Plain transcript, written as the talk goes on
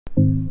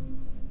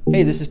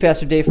Hey, this is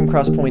Pastor Dave from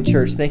Crosspoint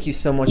Church. Thank you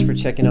so much for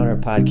checking out our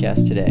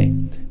podcast today.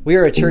 We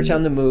are a church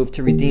on the move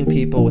to redeem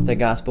people with the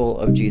gospel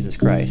of Jesus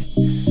Christ.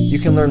 You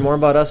can learn more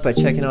about us by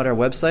checking out our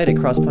website at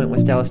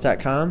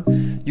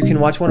crosspointwestdallas.com. You can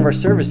watch one of our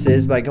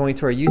services by going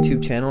to our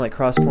YouTube channel at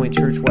Crosspoint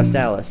Church West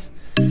Dallas.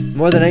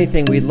 More than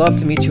anything, we'd love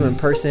to meet you in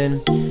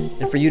person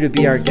and for you to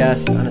be our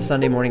guest on a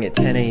Sunday morning at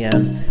 10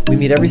 a.m. We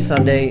meet every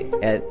Sunday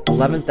at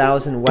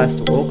 11,000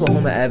 West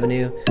Oklahoma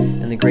Avenue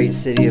in the great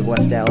city of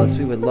West Dallas.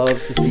 We would love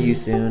to see you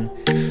soon.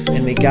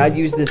 And may God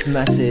use this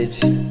message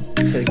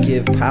to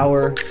give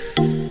power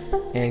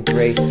and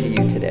grace to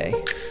you today.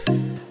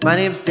 My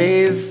name's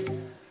Dave.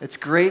 It's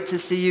great to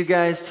see you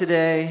guys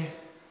today.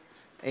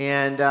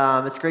 And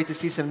it's great to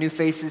see some new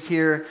faces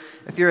here.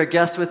 If you're a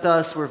guest with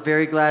us, we're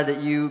very glad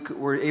that you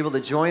were able to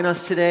join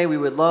us today.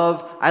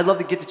 I'd love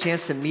to get the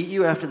chance to meet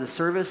you after the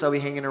service. I'll be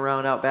hanging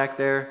around out back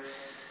there.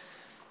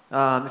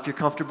 If you're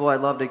comfortable, I'd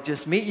love to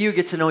just meet you,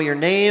 get to know your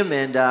name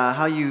and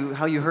how you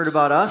heard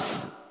about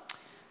us.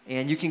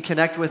 And you can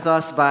connect with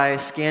us by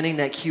scanning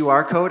that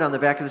QR code on the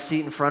back of the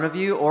seat in front of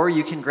you, or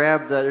you can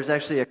there's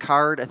actually a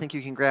card. I think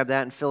you can grab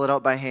that and fill it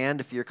out by hand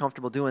if you're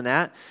comfortable doing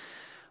that.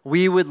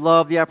 We would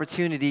love the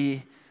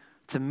opportunity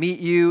to meet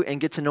you and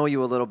get to know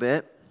you a little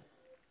bit.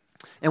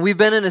 And we've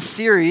been in a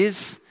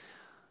series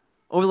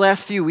over the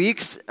last few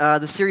weeks.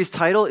 The series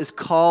title is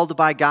Called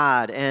by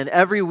God. And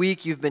every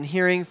week you've been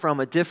hearing from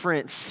a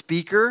different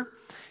speaker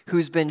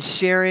who's been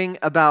sharing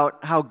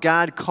about how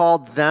God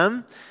called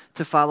them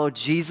to follow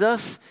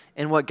Jesus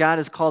and what God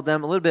has called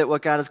them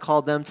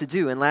to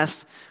do. And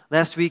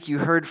last week you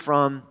heard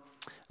from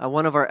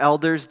one of our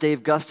elders,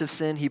 Dave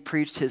Gustafson. He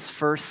preached his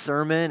first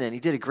sermon and he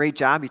did a great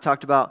job. He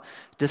talked about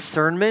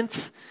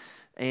discernment.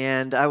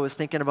 And I was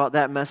thinking about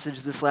that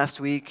message this last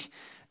week.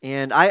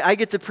 And I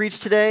get to preach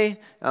today.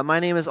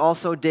 My name is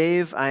also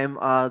Dave. I am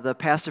the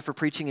pastor for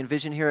preaching and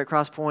vision here at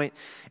Crosspoint.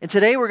 And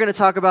today we're going to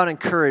talk about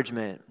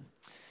encouragement.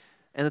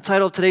 And the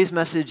title of today's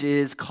message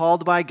is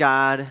Called by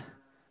God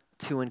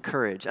to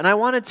Encourage. And I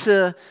wanted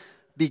to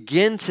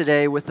begin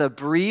today with a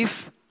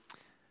brief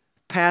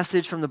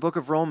passage from the book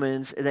of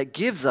Romans that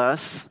gives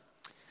us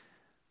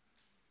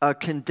a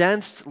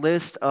condensed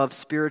list of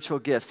spiritual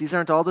gifts. These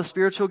aren't all the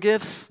spiritual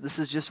gifts. This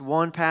is just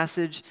one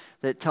passage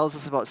that tells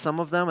us about some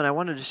of them, and I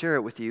wanted to share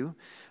it with you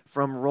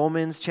from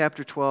Romans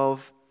chapter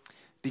 12,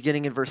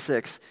 beginning in verse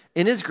 6.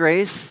 In His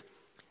grace,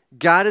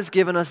 God has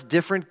given us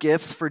different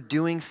gifts for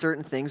doing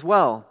certain things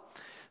well.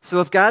 So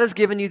if God has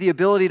given you the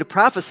ability to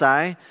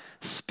prophesy,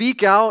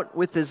 speak out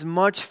with as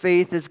much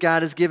faith as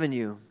God has given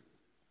you.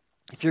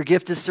 If your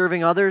gift is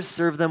serving others,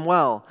 serve them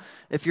well.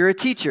 If you're a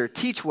teacher,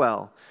 teach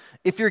well.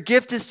 If your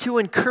gift is to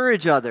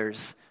encourage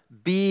others,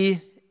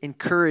 be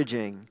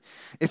encouraging.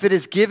 If it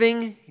is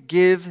giving,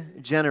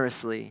 give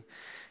generously.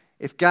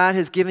 If God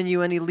has given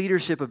you any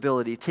leadership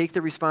ability, take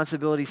the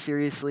responsibility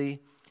seriously.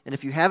 And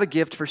if you have a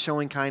gift for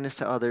showing kindness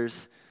to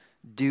others,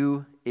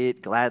 do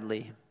it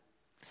gladly.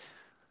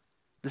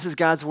 This is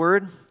God's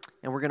word.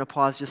 And we're going to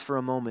pause just for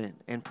a moment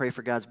and pray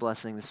for God's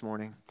blessing this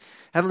morning.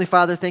 Heavenly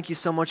Father, thank you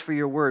so much for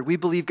your word. We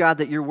believe, God,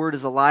 that your word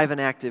is alive and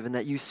active and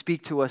that you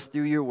speak to us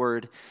through your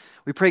word.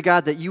 We pray,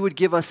 God, that you would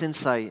give us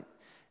insight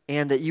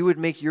and that you would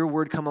make your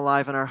word come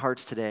alive in our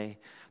hearts today,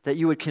 that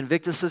you would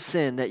convict us of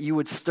sin, that you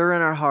would stir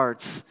in our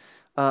hearts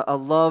a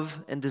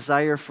love and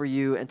desire for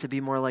you and to be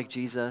more like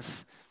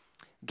Jesus.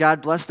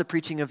 God, bless the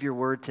preaching of your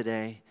word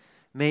today.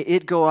 May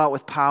it go out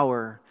with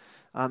power.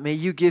 May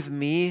you give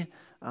me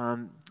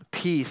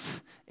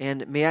peace.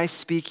 And may I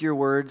speak your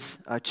words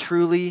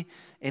truly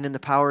and in the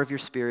power of your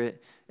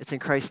Spirit. It's in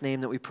Christ's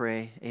name that we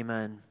pray.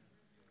 Amen.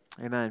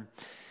 Amen.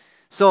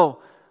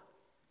 So,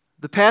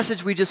 the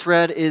passage we just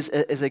read is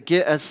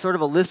as sort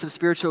of a list of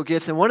spiritual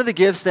gifts. And one of the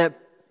gifts that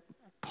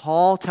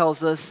Paul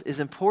tells us is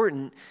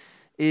important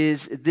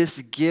is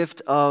this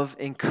gift of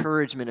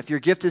encouragement. If your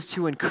gift is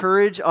to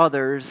encourage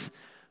others,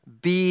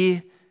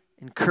 be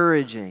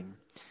encouraging.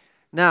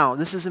 Now,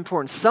 this is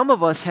important. Some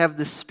of us have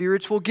the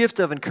spiritual gift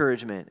of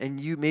encouragement,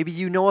 and maybe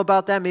you know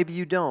about that, maybe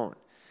you don't.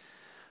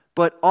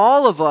 But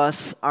all of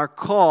us are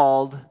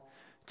called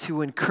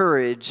to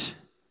encourage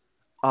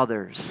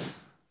others.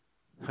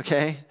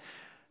 Okay?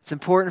 It's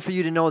important for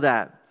you to know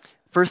that.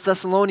 1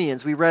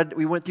 Thessalonians, we went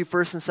through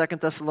 1 and 2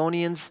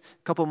 Thessalonians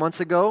a couple months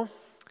ago.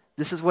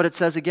 This is what it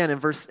says again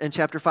in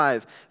chapter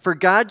 5. For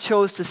God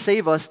chose to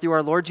save us through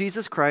our Lord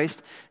Jesus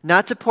Christ,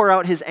 not to pour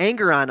out his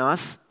anger on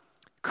us.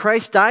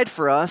 Christ died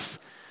for us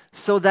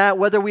so that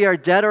whether we are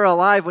dead or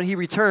alive when he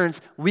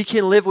returns, we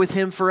can live with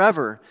him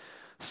forever.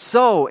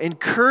 So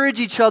encourage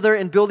each other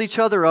and build each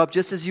other up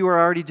just as you are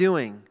already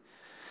doing.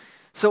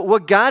 So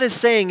what God is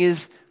saying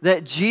is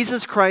that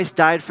Jesus Christ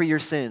died for your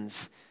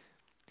sins.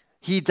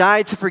 He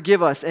died to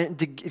forgive us,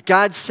 and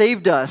God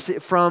saved us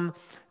from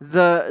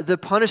the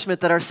punishment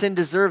that our sin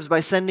deserves by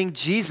sending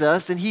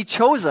Jesus, and he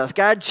chose us.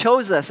 God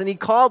chose us, and he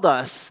called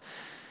us.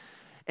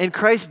 And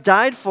Christ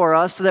died for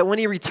us so that when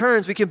he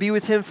returns, we can be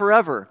with him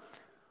forever.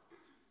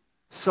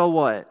 So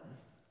what?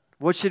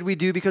 What should we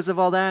do because of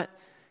all that?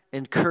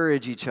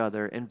 Encourage each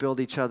other and build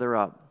each other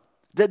up.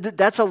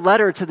 That's a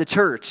letter to the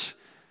church.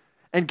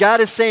 And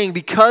God is saying,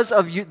 because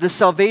of the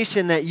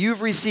salvation that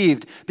you've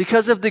received,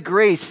 because of the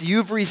grace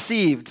you've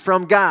received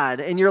from God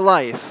in your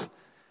life,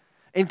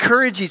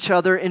 encourage each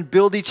other and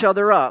build each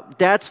other up.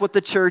 That's what the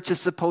church is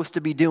supposed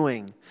to be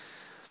doing.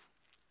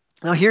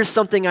 Now, here's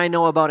something I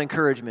know about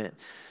encouragement.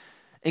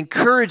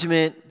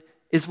 Encouragement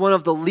is one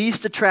of the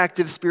least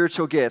attractive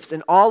spiritual gifts.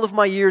 In all of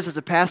my years as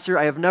a pastor,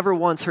 I have never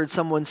once heard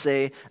someone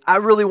say, I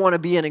really want to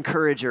be an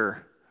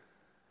encourager.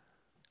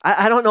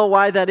 I don't know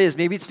why that is.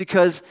 Maybe it's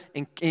because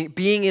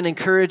being an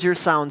encourager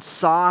sounds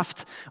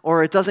soft,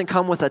 or it doesn't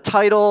come with a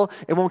title.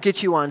 It won't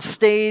get you on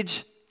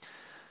stage.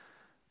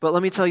 But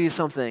let me tell you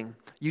something.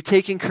 You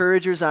take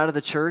encouragers out of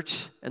the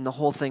church, and the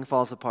whole thing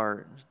falls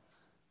apart.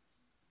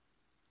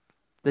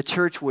 The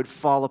church would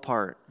fall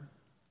apart.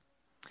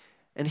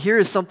 And here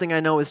is something I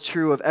know is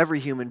true of every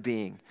human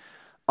being.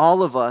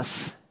 All of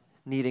us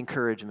need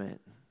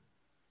encouragement.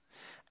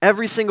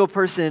 Every single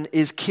person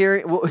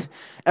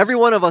every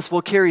one of us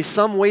will carry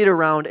some weight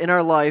around in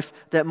our life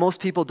that most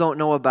people don't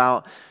know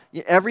about.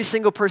 Every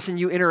single person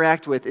you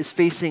interact with is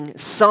facing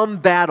some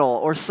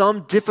battle or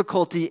some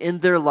difficulty in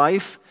their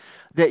life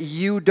that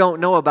you don't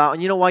know about.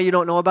 And you know why you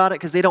don't know about it?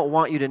 Because they don't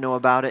want you to know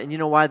about it. And you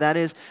know why that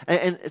is?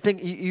 And I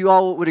think you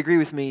all would agree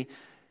with me.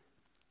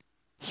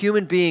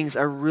 Human beings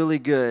are really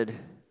good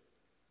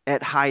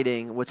at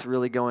hiding what's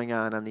really going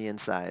on the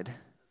inside.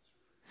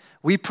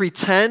 We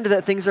pretend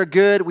that things are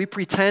good. We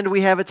pretend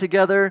we have it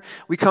together.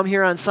 We come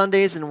here on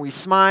Sundays and we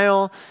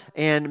smile,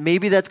 and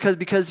maybe that's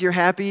because you're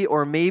happy,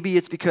 or maybe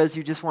it's because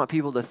you just want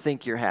people to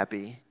think you're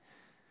happy.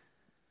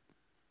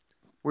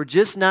 We're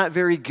just not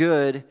very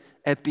good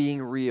at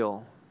being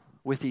real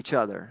with each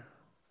other.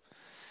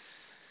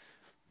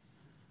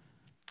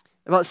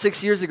 About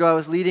 6 years ago, I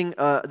was leading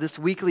this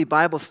weekly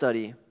Bible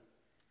study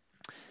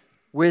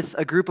with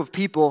a group of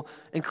people,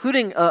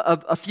 including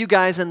a few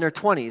guys in their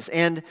 20s,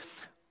 and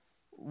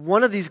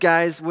one of these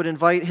guys would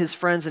invite his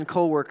friends and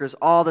coworkers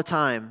all the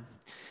time.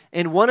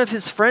 And one of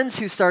his friends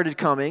who started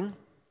coming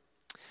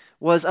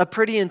was a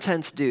pretty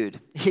intense dude.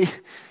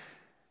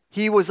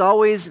 He was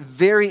always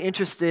very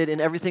interested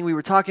in everything we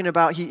were talking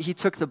about. He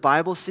took the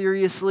Bible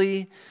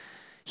seriously.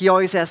 He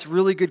always asked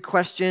really good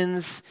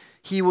questions.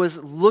 He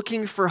was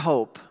looking for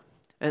hope.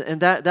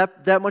 And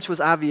that much was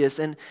obvious.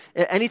 And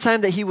anytime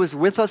that he was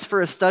with us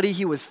for a study,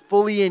 he was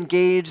fully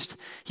engaged.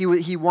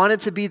 He wanted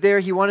to be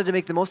there. He wanted to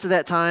make the most of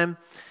that time.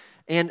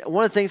 And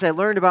one of the things I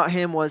learned about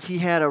him was he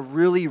had a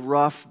really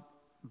rough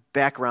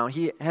background.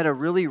 He had a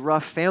really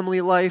rough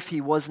family life.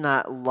 He was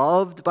not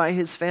loved by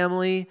his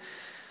family.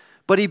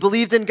 But he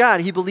believed in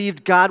God. He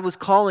believed God was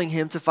calling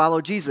him to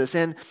follow Jesus.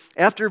 And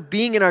after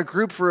being in our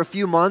group for a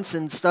few months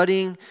and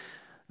studying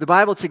the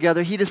Bible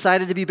together, he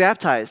decided to be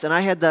baptized. And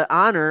I had the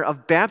honor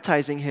of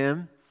baptizing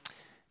him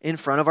in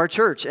front of our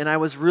church. And I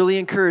was really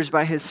encouraged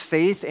by his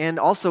faith and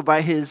also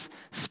by his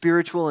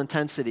spiritual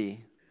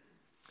intensity.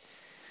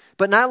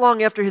 But not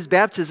long after his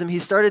baptism, he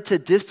started to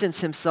distance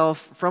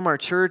himself from our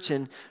church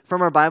and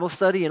from our Bible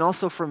study and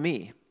also from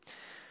me.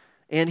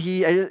 And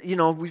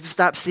we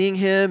stopped seeing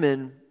him,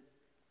 and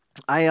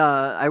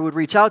I would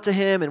reach out to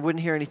him and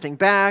wouldn't hear anything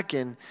back.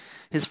 And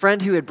his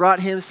friend who had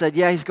brought him said,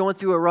 yeah, he's going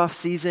through a rough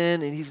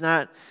season, and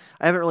I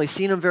haven't really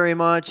seen him very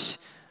much.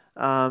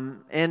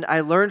 And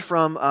I learned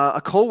from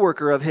a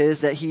coworker of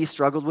his that he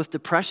struggled with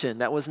depression.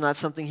 That was not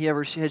something he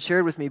ever had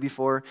shared with me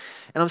before.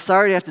 And I'm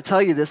sorry to have to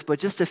tell you this, but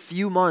just a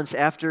few months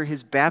after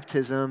his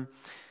baptism,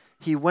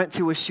 he went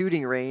to a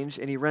shooting range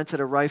and he rented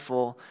a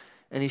rifle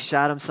and he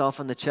shot himself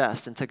in the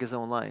chest and took his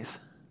own life.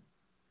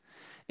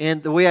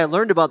 And the way I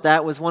learned about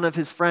that was one of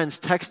his friends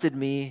texted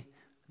me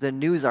the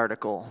news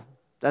article.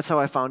 That's how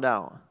I found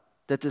out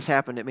that this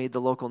happened. It made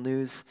the local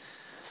news.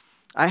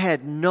 I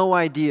had no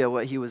idea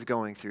what he was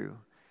going through.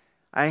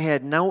 I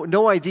had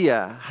no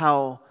idea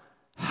how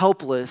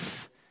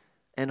helpless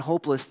and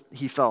hopeless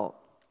he felt.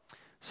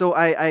 So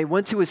I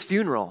went to his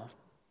funeral.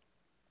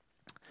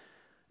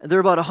 And there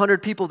were about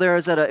 100 people there.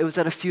 It was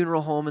at a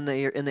funeral home in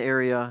the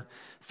area,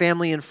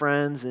 family and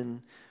friends,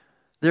 and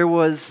there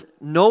was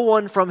no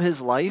one from his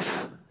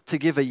life to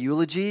give a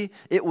eulogy.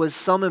 It was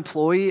some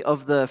employee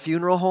of the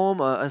funeral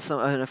home,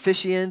 an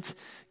officiant,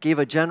 gave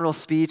a general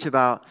speech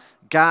about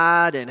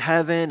God and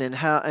heaven and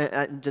hell.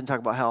 I didn't talk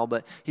about hell,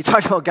 but he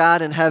talked about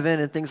God and heaven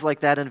and things like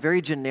that in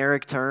very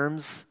generic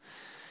terms.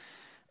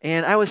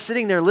 And I was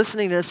sitting there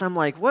listening to this. I'm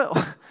like,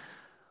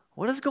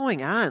 what is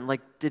going on?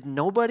 Like, did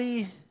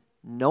nobody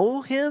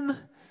know him?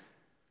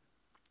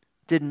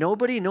 Did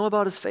nobody know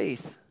about his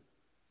faith?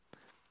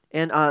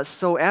 And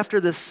so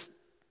after this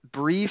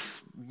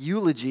brief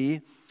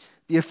eulogy,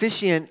 the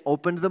officiant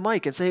opened the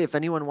mic and said, hey, if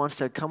anyone wants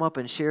to come up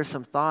and share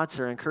some thoughts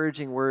or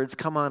encouraging words,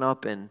 come on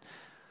up and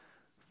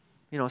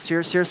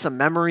share some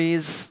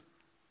memories.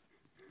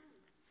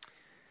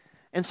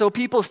 And so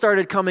people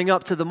started coming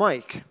up to the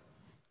mic.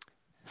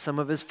 Some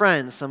of his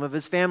friends, some of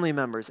his family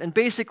members, and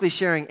basically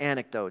sharing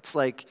anecdotes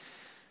like,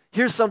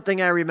 here's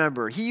something I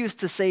remember. He used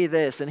to say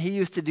this, and he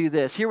used to do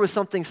this. Here was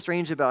something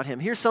strange about him.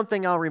 Here's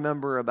something I'll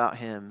remember about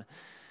him.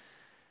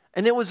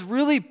 And it was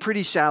really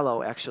pretty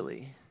shallow,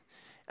 actually.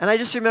 And I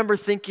just remember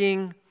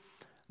thinking,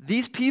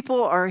 these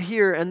people are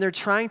here and they're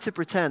trying to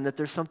pretend that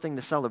there's something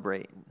to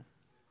celebrate.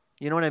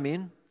 You know what I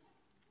mean?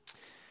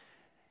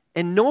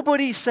 And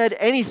nobody said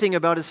anything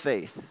about his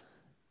faith.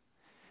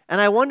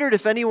 And I wondered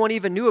if anyone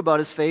even knew about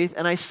his faith.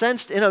 And I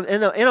sensed in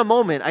a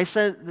moment, I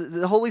said,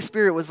 the Holy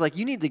Spirit was like,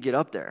 you need to get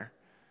up there.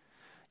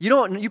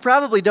 You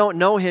probably don't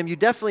know him. You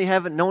definitely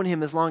haven't known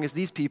him as long as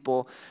these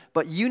people.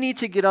 But you need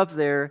to get up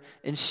there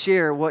and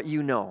share what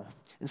you know.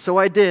 And so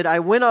I did. I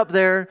went up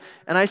there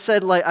and I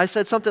said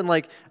something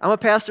like, I'm a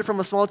pastor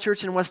from a small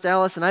church in West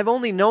Dallas, and I've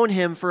only known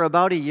him for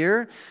about a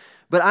year,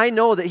 but I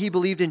know that he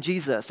believed in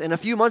Jesus. And a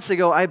few months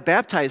ago, I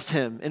baptized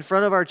him in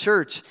front of our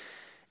church.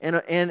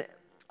 And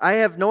I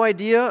have no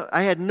idea.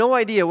 I had no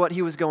idea what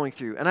he was going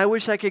through. And I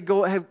wish I could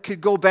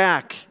go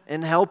back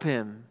and help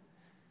him.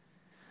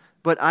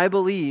 But I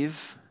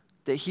believe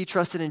that he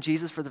trusted in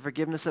Jesus for the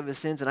forgiveness of his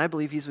sins, and I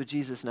believe he's with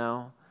Jesus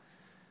now.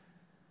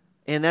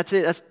 And that's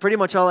it. That's pretty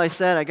much all I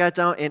said. I got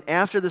down, and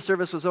after the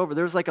service was over,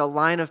 there was like a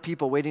line of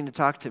people waiting to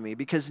talk to me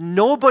because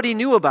nobody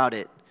knew about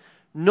it.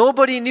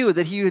 Nobody knew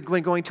that he had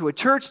been going to a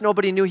church.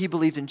 Nobody knew he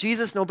believed in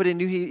Jesus. Nobody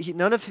knew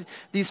none of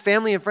these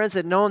family and friends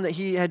had known that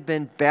he had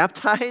been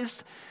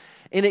baptized.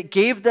 And it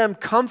gave them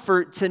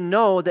comfort to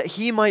know that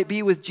he might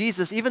be with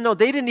Jesus, even though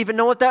they didn't even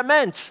know what that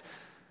meant.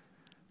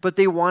 But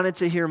they wanted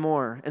to hear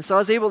more. And so I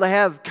was able to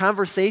have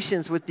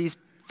conversations with these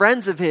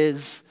friends of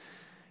his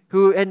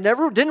who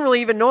didn't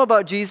really even know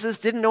about Jesus,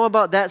 didn't know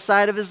about that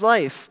side of his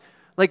life.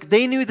 Like,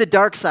 they knew the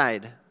dark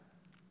side.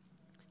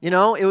 You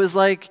know, it was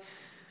like,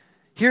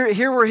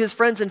 here were his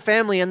friends and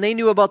family, and they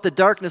knew about the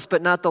darkness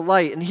but not the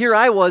light. And here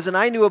I was, and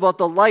I knew about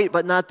the light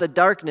but not the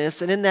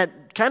darkness. And in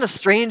that kind of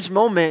strange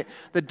moment,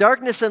 the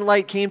darkness and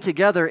light came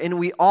together, and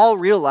we all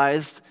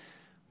realized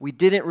we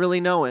didn't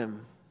really know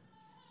him.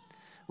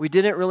 We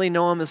didn't really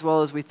know him as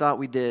well as we thought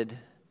we did.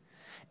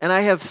 And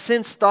I have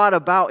since thought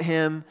about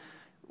him.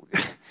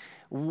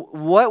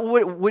 What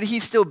would he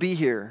still be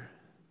here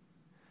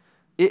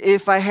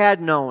if I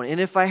had known and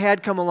if I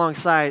had come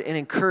alongside and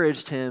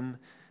encouraged him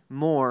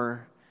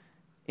more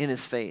in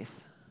his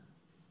faith?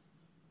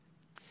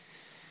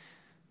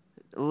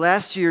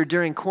 Last year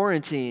during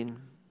quarantine,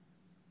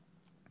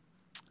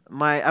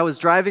 I was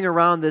driving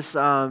around this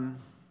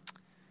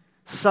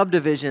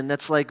subdivision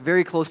that's like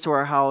very close to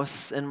our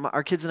house, and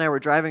our kids and I were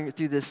driving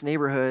through this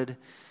neighborhood,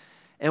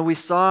 and we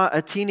saw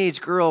a teenage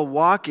girl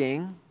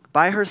walking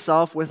by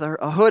herself with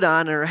a hood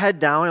on and her head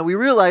down, and we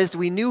realized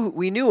we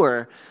knew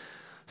her.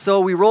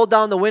 So we rolled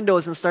down the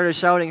windows and started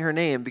shouting her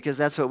name, because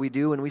that's what we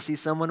do when we see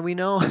someone we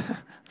know.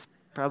 It's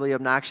probably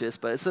obnoxious,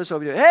 but it's just what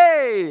we do.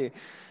 Hey!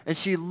 And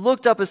she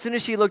looked up. As soon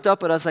as she looked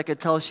up at us, I could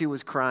tell she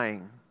was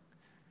crying.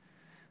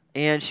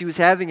 And she was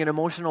having an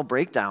emotional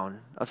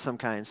breakdown of some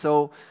kind.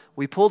 So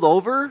we pulled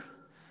over,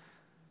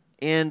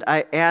 and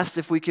I asked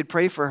if we could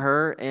pray for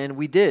her, and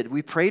we did.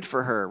 We prayed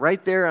for her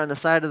right there on the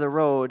side of the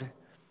road,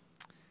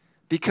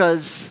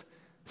 because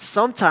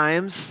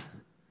sometimes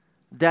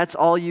that's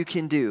all you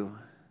can do.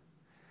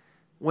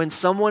 When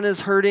someone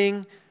is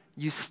hurting,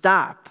 you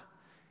stop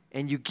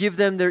and you give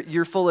them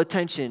your full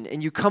attention,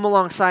 and you come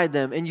alongside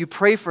them and you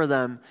pray for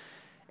them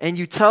and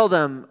you tell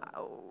them,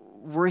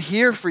 we're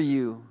here for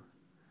you.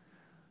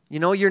 You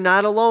know, you're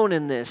not alone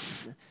in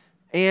this.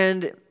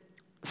 And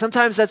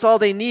sometimes that's all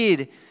they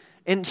need.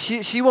 And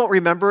she won't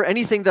remember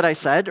anything that I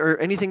said or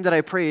anything that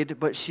I prayed,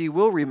 but she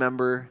will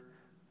remember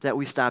that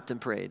we stopped and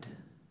prayed.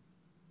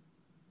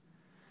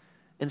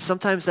 And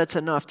sometimes that's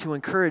enough to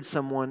encourage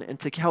someone and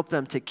to help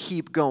them to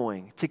keep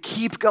going, to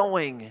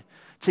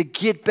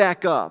get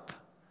back up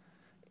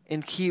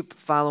and keep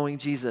following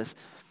Jesus.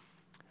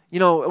 You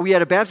know, we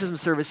had a baptism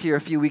service here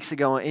a few weeks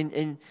ago,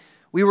 and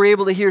we were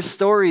able to hear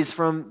stories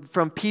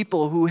from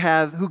people who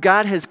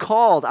God has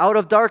called out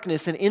of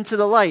darkness and into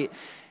the light,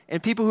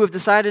 and people who have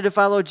decided to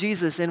follow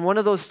Jesus. And one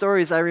of those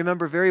stories I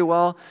remember very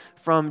well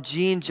from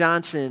Jean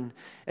Johnson,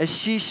 as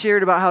she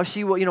shared about how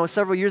she,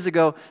 several years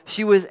ago,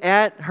 she was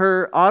at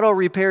her auto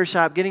repair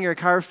shop getting her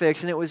car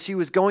fixed, and she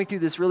was going through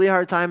this really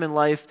hard time in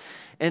life.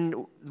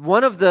 And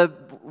one of the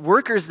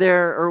workers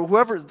there, or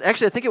whoever,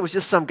 actually I think it was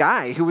just some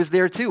guy who was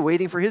there too,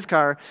 waiting for his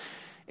car,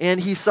 and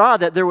he saw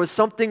that there was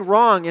something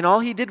wrong, and all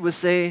he did was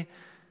say,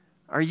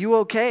 "Are you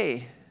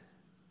okay?"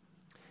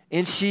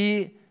 And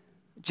she,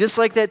 just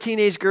like that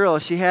teenage girl,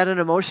 she had an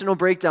emotional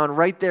breakdown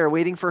right there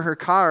waiting for her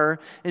car,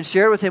 and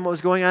shared with him what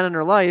was going on in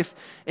her life.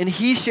 And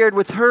he shared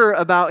with her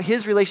about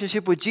his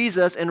relationship with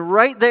Jesus, and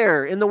right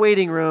there in the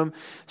waiting room,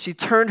 she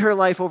turned her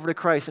life over to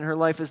Christ, and her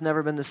life has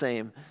never been the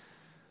same.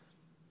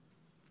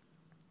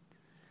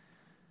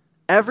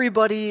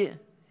 Everybody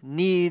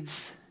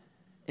needs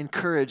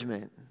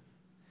encouragement.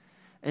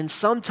 And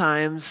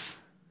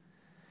sometimes,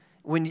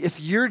 if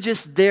you're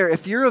just there,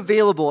 if you're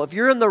available, if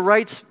you're in the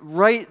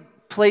right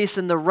place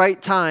in the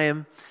right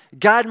time,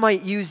 God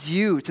might use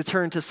you to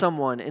turn to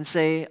someone and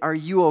say, "Are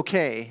you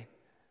okay?"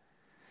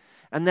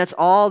 And that's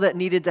all that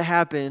needed to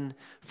happen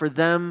for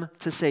them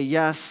to say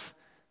yes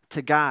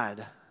to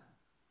God.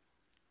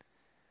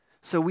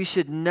 So we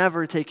should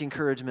never take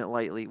encouragement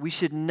lightly. We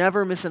should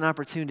never miss an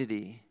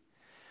opportunity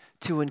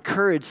to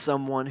encourage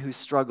someone who's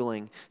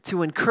struggling,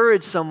 to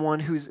encourage someone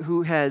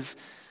who has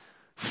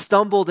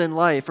stumbled in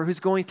life or who's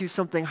going through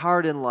something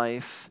hard in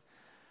life,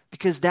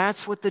 because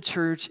that's what the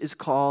church is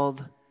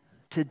called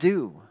to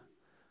do.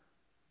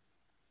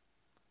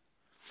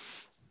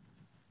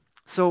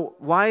 So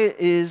why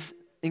is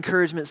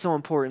encouragement so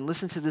important?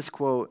 Listen to this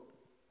quote.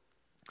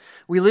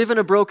 We live in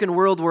a broken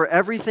world where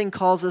everything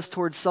calls us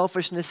towards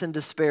selfishness and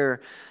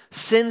despair.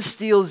 Sin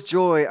steals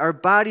joy. Our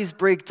bodies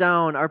break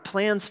down. Our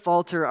plans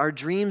falter. Our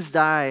dreams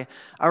die.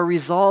 Our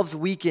resolves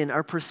weaken.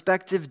 Our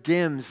perspective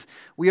dims.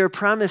 We are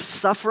promised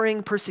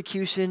suffering,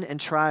 persecution, and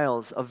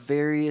trials of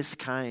various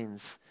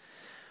kinds.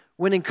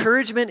 When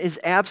encouragement is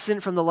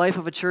absent from the life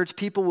of a church,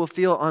 people will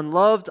feel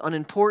unloved,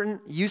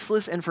 unimportant,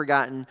 useless, and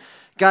forgotten.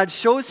 God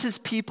shows his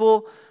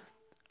people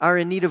are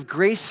in need of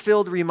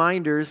grace-filled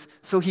reminders,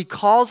 so he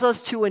calls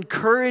us to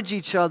encourage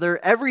each other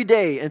every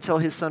day until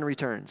his son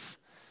returns.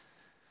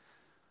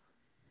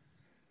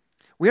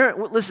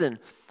 Listen,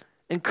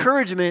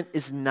 encouragement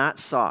is not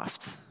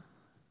soft.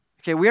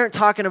 Okay, we aren't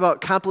talking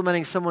about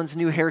complimenting someone's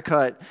new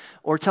haircut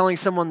or telling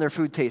someone their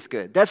food tastes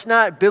good. That's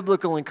not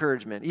biblical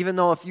encouragement, even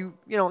though if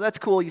that's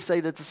cool, you say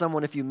that to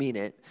someone if you mean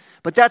it.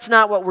 But that's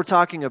not what we're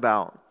talking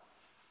about.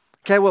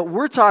 Okay, what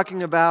we're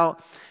talking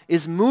about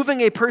is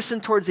moving a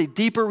person towards a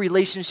deeper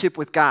relationship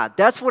with God.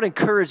 That's what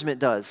encouragement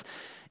does.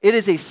 It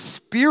is a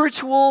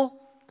spiritual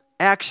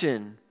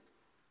action.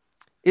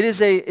 It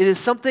is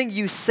something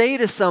you say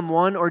to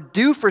someone or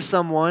do for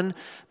someone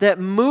that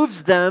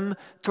moves them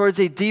towards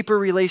a deeper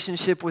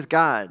relationship with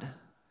God.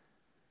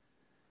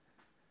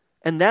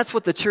 And that's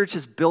what the church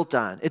is built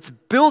on. It's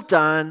built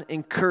on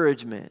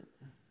encouragement.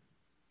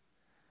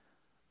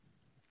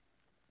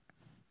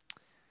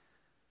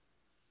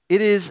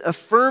 It is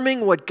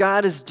affirming what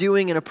God is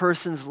doing in a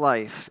person's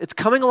life. It's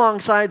coming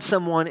alongside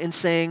someone and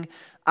saying,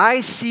 I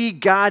see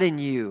God in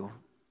you.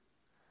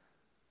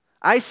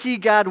 I see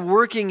God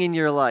working in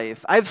your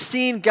life. I've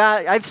seen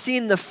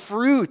the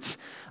fruit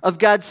of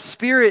God's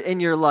Spirit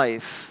in your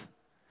life.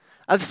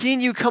 I've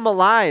seen you come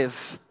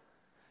alive.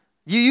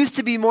 You used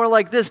to be more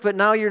like this, but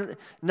now you're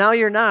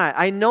not.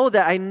 I know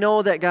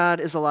that God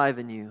is alive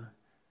in you.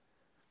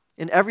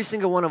 And every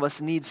single one of us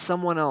needs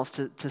someone else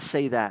to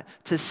say that,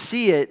 to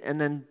see it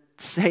and then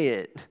say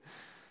it.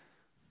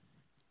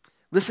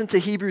 Listen to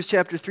Hebrews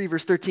chapter 3,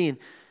 verse 13.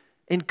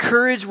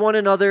 Encourage one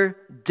another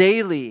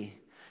daily,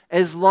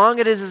 as long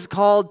as it is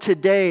called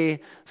today,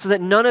 so that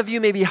none of you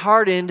may be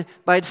hardened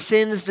by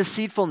sin's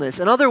deceitfulness.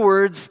 In other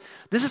words,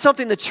 this is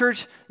something the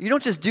church, you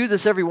don't just do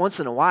this every once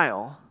in a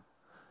while.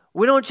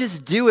 We don't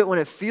just do it when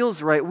it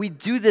feels right. We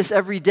do this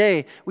every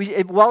day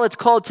while it's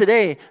called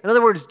today. In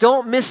other words,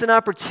 don't miss an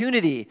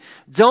opportunity.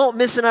 Don't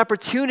miss an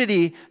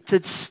opportunity to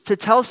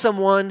tell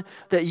someone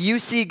that you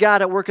see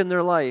God at work in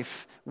their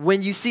life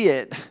when you see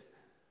it.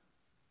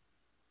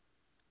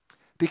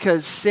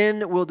 Because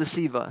sin will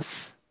deceive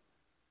us.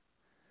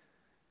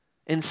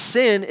 And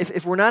sin,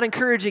 if we're not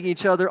encouraging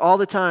each other all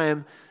the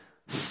time,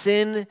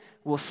 sin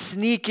will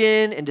sneak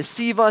in and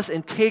deceive us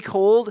and take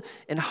hold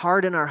and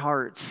harden our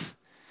hearts.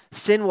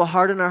 Sin will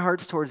harden our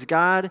hearts towards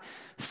God.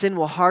 Sin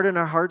will harden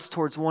our hearts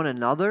towards one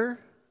another.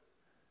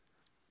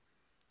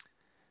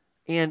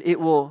 And it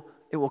will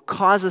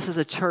cause us as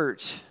a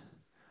church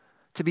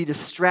to be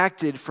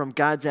distracted from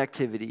God's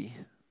activity.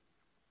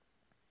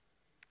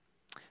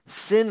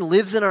 Sin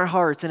lives in our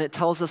hearts and it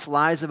tells us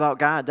lies about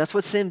God. That's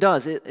what sin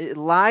does. It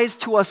lies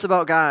to us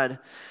about God.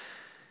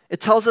 It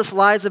tells us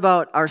lies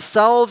about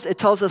ourselves. It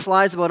tells us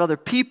lies about other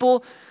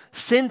people.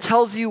 Sin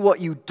tells you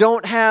what you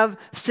don't have.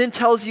 Sin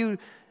tells you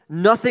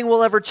nothing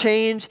will ever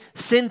change.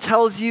 Sin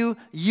tells you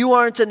you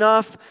aren't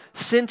enough.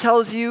 Sin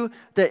tells you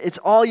that it's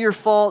all your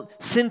fault.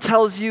 Sin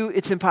tells you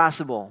it's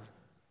impossible.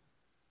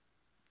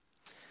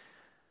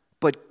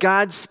 But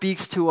God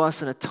speaks to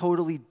us in a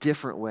totally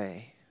different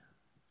way.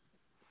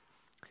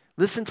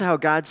 Listen to how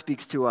God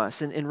speaks to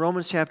us in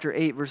Romans chapter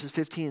 8, verses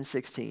 15 and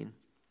 16.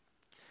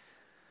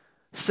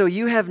 So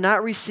you have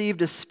not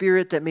received a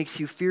spirit that makes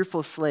you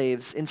fearful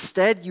slaves.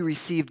 Instead, you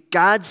received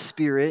God's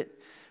Spirit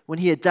when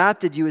he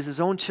adopted you as his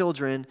own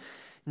children.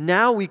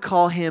 Now we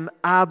call him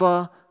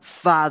Abba,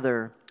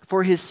 Father.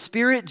 For his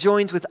Spirit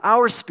joins with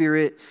our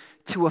spirit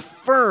to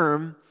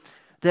affirm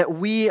that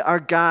we are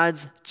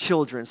God's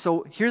children.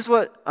 So here's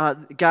what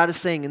God is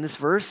saying in this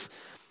verse.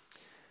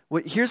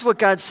 Here's what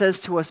God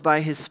says to us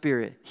by his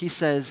Spirit. He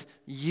says,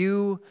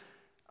 you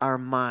are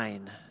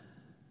mine.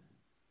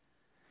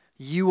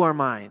 You are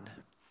mine.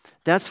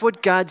 That's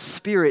what God's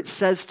Spirit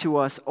says to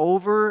us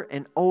over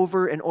and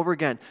over and over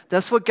again.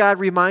 That's what God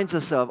reminds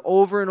us of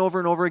over and over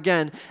and over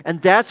again.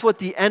 And that's what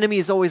the enemy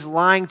is always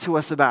lying to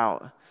us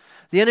about.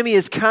 The enemy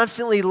is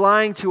constantly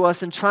lying to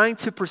us and trying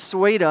to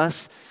persuade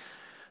us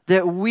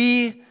that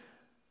we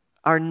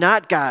are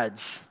not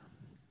God's.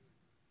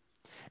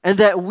 And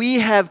that we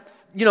have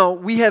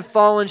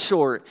fallen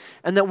short.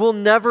 And that we'll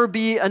never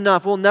be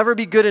enough. We'll never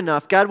be good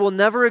enough. God will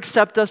never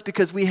accept us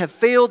because we have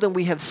failed and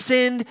we have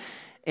sinned.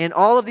 And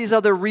all of these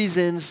other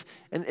reasons,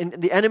 and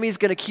the enemy is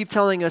going to keep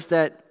telling us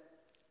that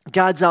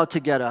God's out to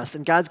get us,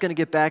 and God's going to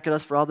get back at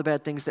us for all the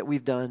bad things that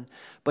we've done.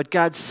 But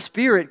God's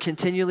Spirit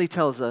continually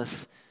tells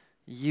us,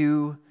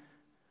 you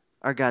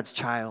are God's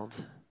child.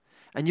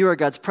 And you are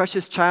God's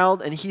precious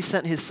child, and He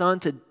sent His Son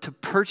to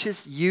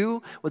purchase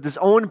you with His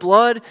own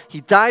blood.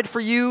 He died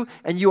for you,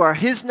 and you are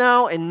His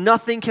now, and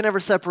nothing can ever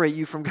separate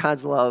you from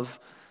God's love.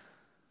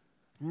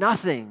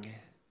 Nothing.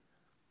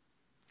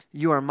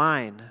 You are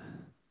mine.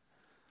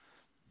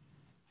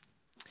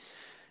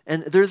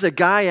 And there's a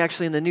guy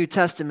actually in the New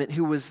Testament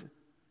who was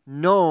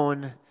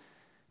known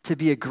to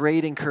be a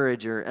great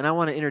encourager, and I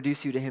want to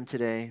introduce you to him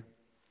today.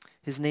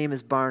 His name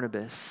is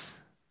Barnabas.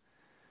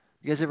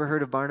 You guys ever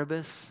heard of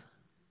Barnabas?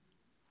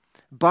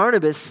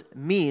 Barnabas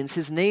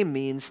his name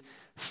means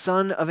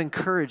son of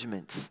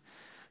encouragement.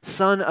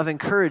 Son of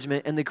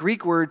encouragement. And the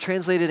Greek word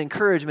translated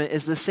encouragement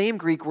is the same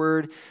Greek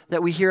word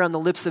that we hear on the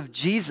lips of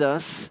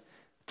Jesus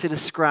to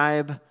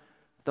describe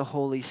the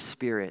Holy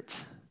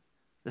Spirit.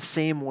 The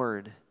same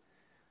word.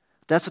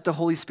 That's what the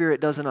Holy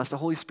Spirit does in us. The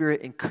Holy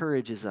Spirit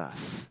encourages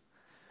us.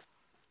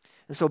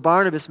 And so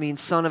Barnabas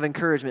means son of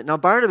encouragement. Now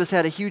Barnabas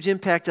had a huge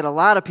impact in a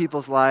lot of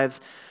people's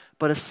lives,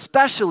 but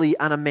especially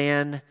on a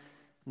man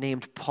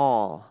named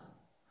Paul.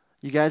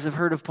 You guys have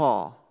heard of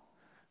Paul,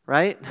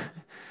 right?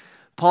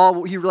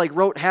 Paul, he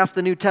wrote half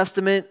the New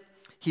Testament.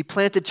 He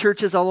planted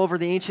churches all over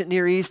the ancient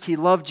Near East. He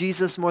loved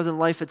Jesus more than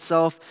life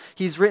itself.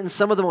 He's written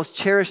some of the most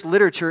cherished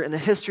literature in the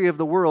history of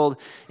the world,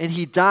 and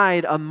he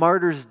died a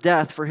martyr's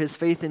death for his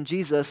faith in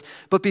Jesus.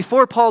 But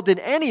before Paul did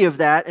any of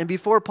that, and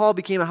before Paul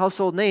became a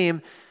household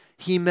name,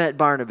 he met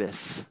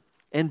Barnabas.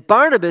 And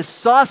Barnabas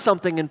saw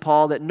something in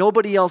Paul that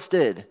nobody else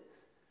did.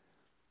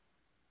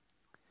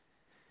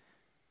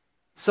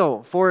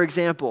 So, for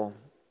example,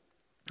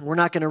 we're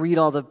not going to read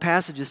all the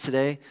passages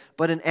today,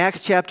 but in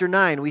Acts chapter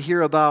 9,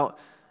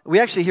 we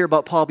actually hear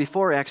about Paul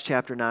before Acts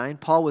chapter 9.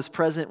 Paul was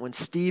present when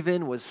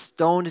Stephen was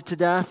stoned to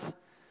death,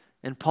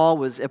 and Paul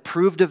was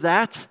approved of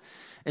that.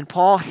 And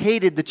Paul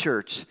hated the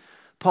church.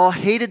 Paul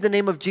hated the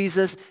name of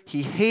Jesus.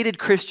 He hated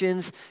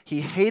Christians.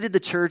 He hated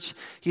the church.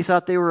 He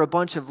thought they were a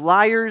bunch of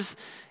liars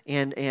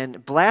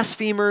and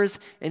blasphemers,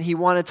 and he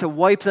wanted to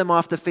wipe them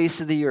off the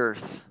face of the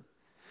earth.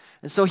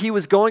 And so he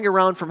was going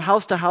around from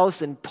house to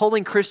house and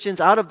pulling Christians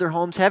out of their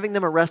homes, having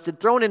them arrested,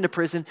 thrown into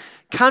prison,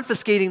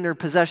 confiscating their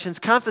possessions,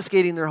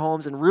 confiscating their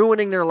homes, and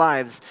ruining their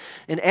lives.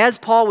 And as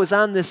Paul was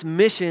on this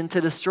mission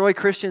to destroy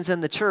Christians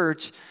and the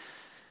church,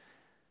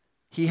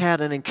 he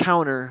had an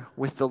encounter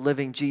with the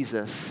living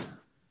Jesus.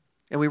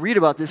 And we read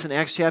about this in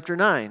Acts chapter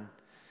 9.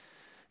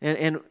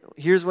 And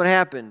here's what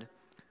happened.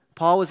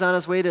 Paul was on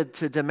his way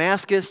to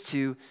Damascus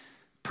to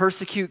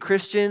persecute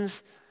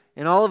Christians,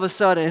 and all of a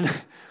sudden,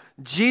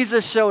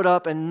 Jesus showed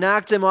up and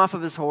knocked him off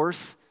of his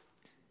horse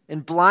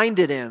and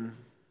blinded him.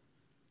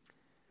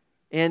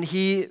 And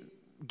he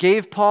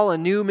gave Paul a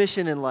new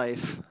mission in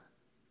life.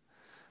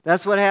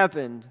 That's what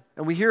happened.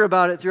 And we hear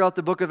about it throughout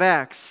the book of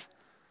Acts.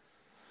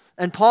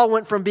 And Paul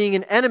went from being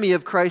an enemy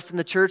of Christ and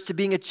the church to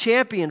being a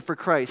champion for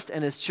Christ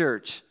and his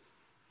church.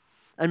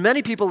 And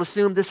many people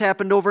assume this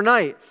happened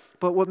overnight.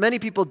 But what many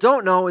people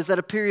don't know is that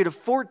a period of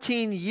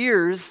 14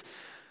 years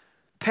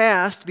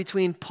passed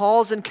between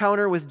Paul's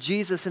encounter with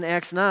Jesus in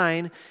Acts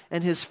 9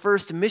 and his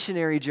first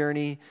missionary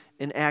journey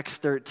in Acts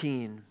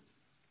 13.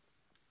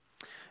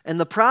 And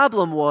the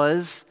problem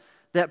was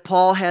that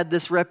Paul had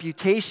this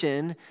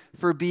reputation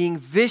for being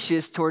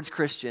vicious towards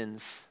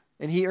Christians,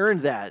 and he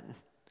earned that.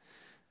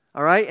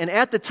 All right? And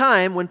at the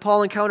time when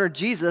Paul encountered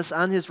Jesus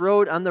on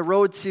the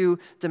road to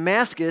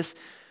Damascus,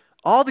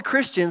 all the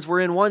Christians were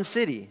in one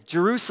city,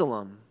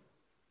 Jerusalem.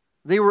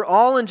 They were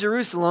all in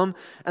Jerusalem,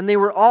 and they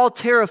were all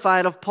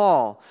terrified of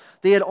Paul.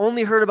 They had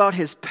only heard about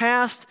his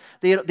past.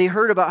 They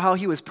heard about how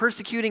he was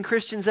persecuting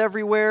Christians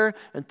everywhere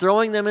and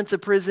throwing them into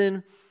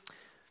prison.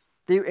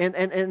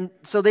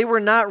 So they were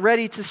not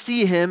ready to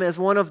see him as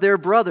one of their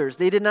brothers.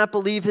 They did not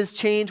believe his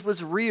change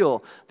was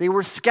real. They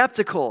were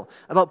skeptical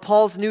about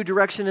Paul's new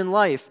direction in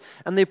life.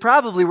 And they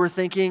probably were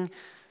thinking,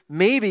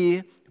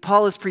 maybe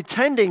Paul is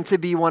pretending to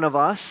be one of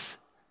us,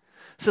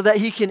 so that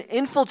he can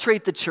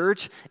infiltrate the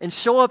church and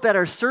show up at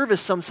our service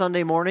some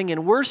Sunday morning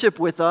and worship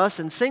with us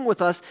and sing with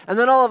us, and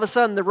then all of a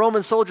sudden the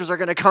Roman soldiers are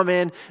going to come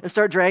in and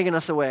start dragging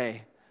us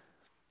away.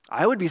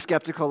 I would be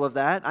skeptical of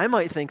that. I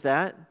might think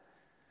that.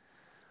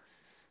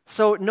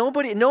 So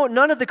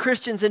none of the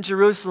Christians in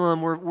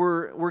Jerusalem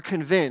were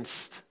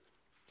convinced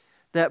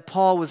that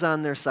Paul was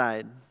on their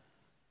side.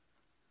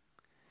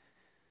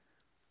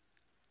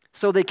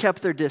 So they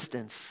kept their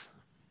distance.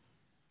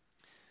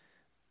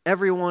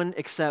 Everyone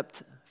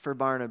except for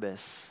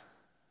Barnabas.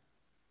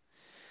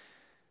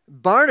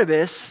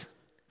 Barnabas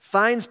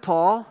finds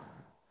Paul,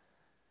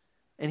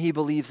 and he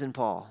believes in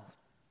Paul.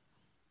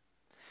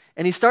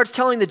 And he starts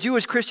telling the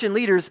Jewish Christian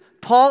leaders,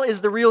 Paul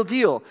is the real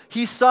deal.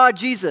 He saw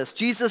Jesus.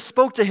 Jesus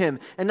spoke to him.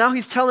 And now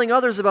he's telling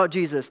others about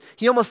Jesus.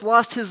 He almost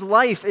lost his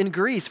life in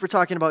Greece for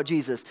talking about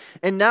Jesus.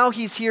 And now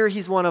he's here.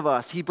 He's one of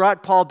us. He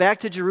brought Paul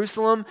back to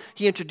Jerusalem.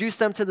 He introduced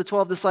them to the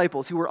 12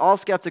 disciples who were all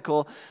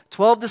skeptical.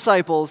 12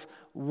 disciples,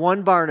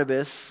 one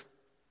Barnabas.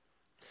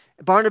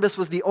 Barnabas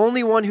was the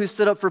only one who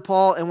stood up for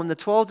Paul. And when the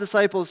 12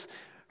 disciples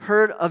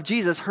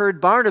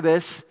heard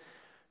Barnabas,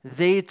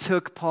 they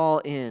took Paul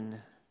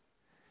in.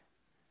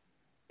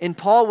 And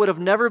Paul would have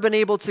never been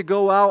able to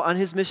go out on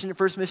his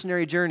first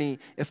missionary journey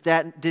if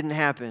that didn't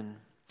happen.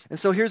 And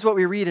so here's what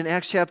we read in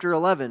Acts chapter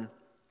 11.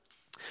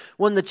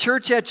 When the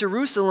church at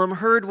Jerusalem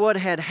heard what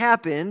had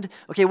happened,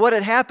 what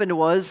had happened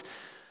was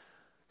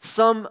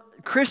some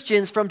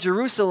Christians from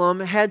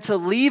Jerusalem had to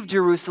leave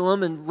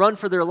Jerusalem and run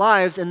for their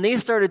lives, and they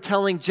started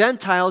telling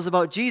Gentiles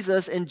about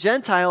Jesus, and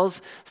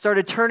Gentiles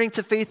started turning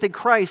to faith in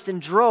Christ in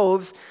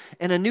droves,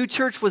 and a new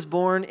church was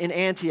born in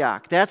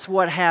Antioch. That's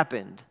what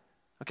happened.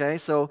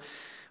 So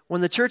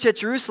when the church at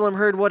Jerusalem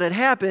heard what had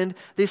happened,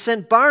 they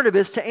sent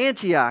Barnabas to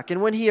Antioch.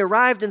 And when he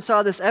arrived and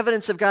saw this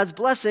evidence of God's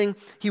blessing,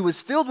 he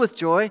was filled with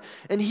joy,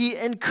 and he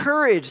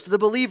encouraged the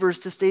believers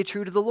to stay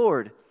true to the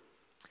Lord.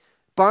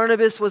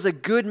 Barnabas was a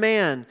good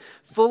man,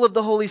 full of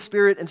the Holy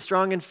Spirit and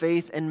strong in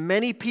faith, and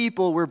many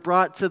people were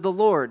brought to the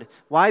Lord.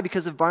 Why?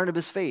 Because of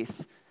Barnabas'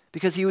 faith.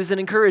 Because he was an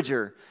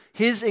encourager.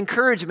 His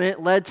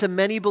encouragement led to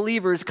many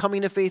believers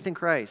coming to faith in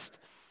Christ.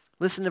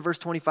 Listen to verse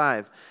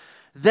 25.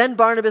 Then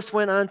Barnabas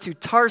went on to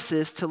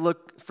Tarsus to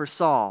look for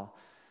Saul.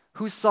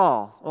 Who's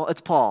Saul? Well,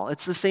 it's Paul.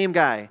 It's the same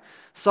guy.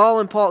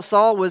 Saul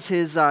was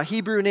his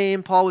Hebrew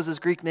name. Paul was his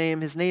Greek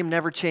name. His name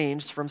never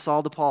changed from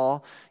Saul to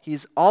Paul.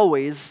 He's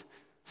always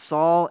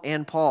Saul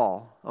and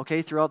Paul,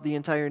 throughout the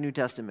entire New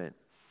Testament.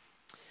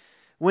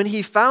 When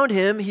he found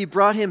him, he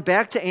brought him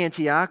back to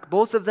Antioch.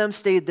 Both of them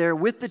stayed there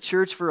with the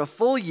church for a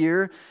full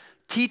year,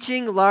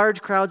 teaching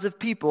large crowds of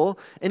people.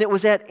 And it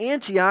was at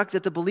Antioch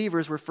that the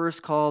believers were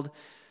first called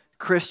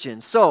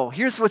Christians. So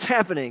here's what's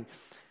happening.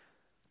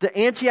 The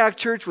Antioch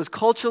church was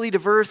culturally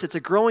diverse. It's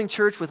a growing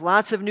church with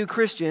lots of new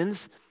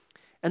Christians.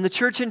 And the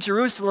church in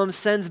Jerusalem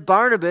sends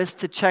Barnabas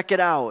to check it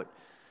out.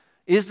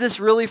 Is this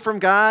really from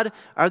God?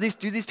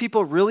 Do these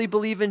people really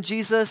believe in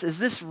Jesus? Is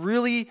this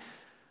really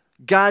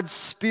God's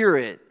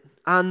Spirit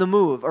on the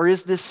move? Or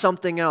is this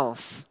something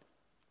else?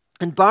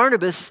 And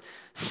Barnabas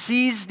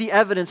sees the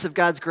evidence of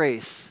God's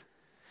grace.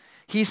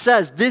 He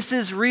says, this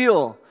is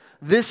real.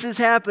 This is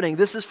happening.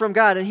 This is from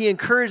God. And he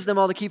encouraged them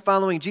all to keep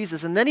following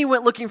Jesus. And then he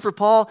went looking for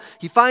Paul.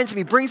 He finds him.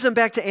 He brings him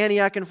back to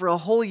Antioch. And for a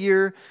whole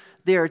year,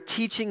 they are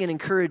teaching and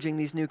encouraging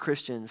these new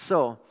Christians.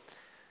 So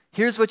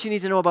here's what you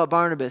need to know about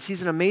Barnabas.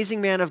 He's an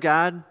amazing man of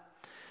God.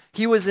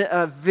 He was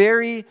a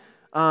very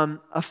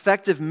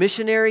effective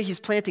missionary. He's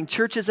planting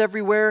churches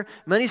everywhere.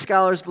 Many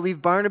scholars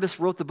believe Barnabas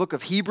wrote the book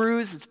of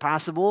Hebrews. It's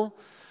possible.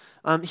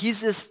 He's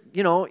this,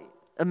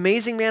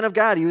 amazing man of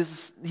God.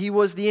 He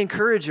was the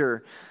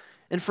encourager.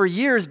 And for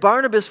years,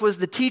 Barnabas was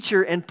the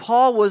teacher and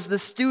Paul was the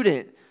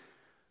student.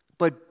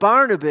 But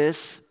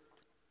Barnabas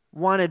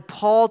wanted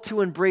Paul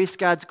to embrace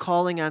God's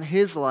calling on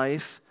his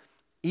life,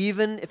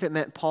 even if it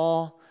meant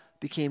Paul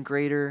became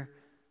greater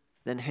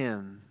than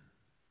him.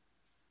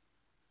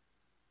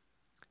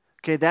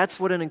 That's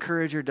what an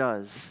encourager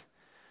does.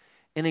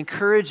 An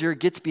encourager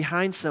gets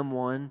behind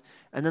someone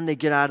and then they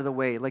get out of the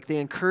way. Like they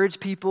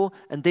encourage people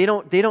and they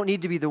don't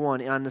need to be the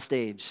one on the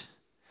stage.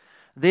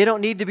 They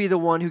don't need to be the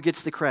one who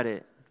gets the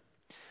credit.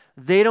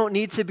 They don't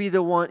need to be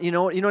the one, you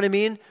know what I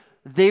mean?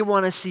 They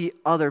want to see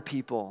other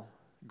people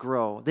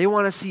grow. They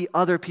want to see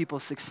other people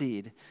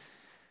succeed.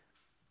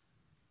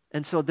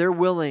 And so they're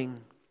willing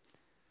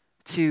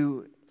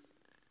to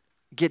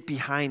get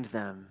behind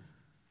them.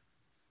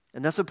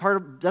 And that's what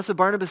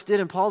Barnabas did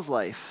in Paul's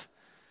life.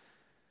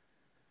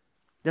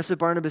 That's what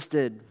Barnabas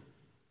did.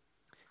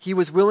 He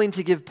was willing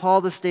to give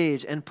Paul the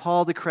stage and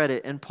Paul the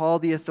credit and Paul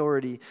the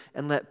authority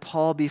and let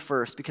Paul be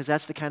first because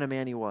that's the kind of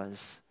man he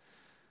was.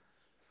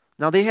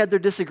 Now, they had their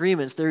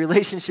disagreements. Their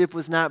relationship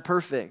was not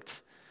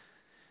perfect.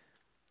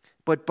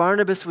 But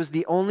Barnabas was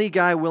the only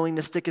guy willing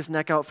to stick his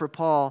neck out for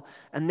Paul,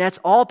 and that's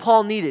all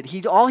Paul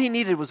needed. All he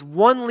needed was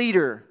one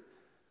leader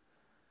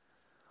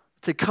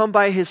to come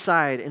by his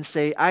side and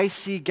say, I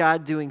see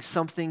God doing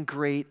something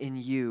great in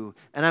you,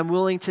 and I'm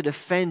willing to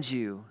defend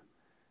you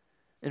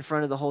in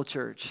front of the whole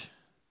church.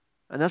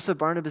 And that's what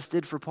Barnabas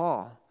did for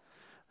Paul.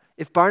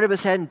 If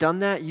Barnabas hadn't done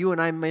that, you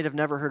and I might have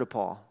never heard of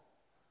Paul.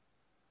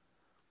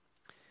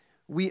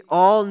 We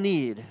all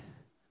need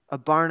a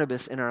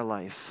Barnabas in our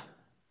life.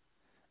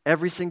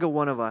 Every single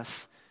one of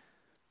us.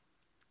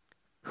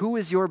 Who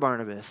is your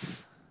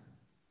Barnabas?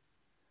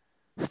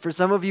 For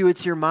some of you,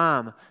 it's your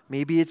mom.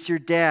 Maybe it's your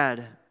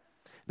dad.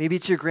 Maybe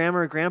it's your grandma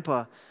or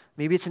grandpa.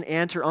 Maybe it's an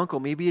aunt or uncle.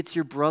 Maybe it's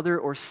your brother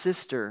or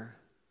sister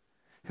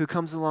who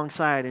comes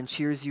alongside and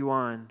cheers you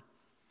on.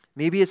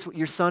 Maybe it's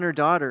your son or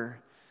daughter.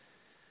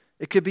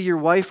 It could be your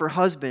wife or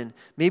husband.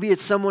 Maybe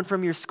it's someone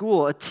from your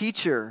school, a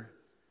teacher.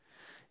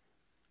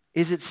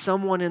 Is it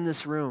someone in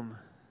this room?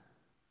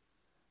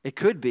 It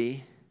could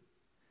be.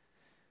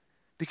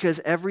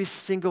 Because every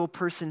single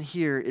person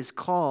here is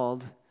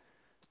called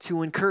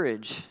to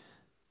encourage.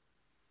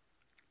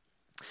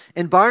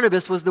 And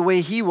Barnabas was the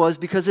way he was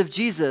because of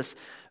Jesus.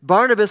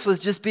 Barnabas was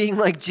just being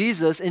like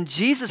Jesus, and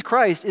Jesus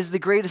Christ is the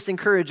greatest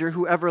encourager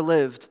who ever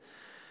lived.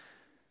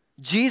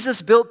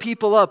 Jesus built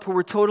people up who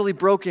were totally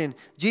broken.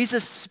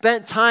 Jesus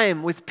spent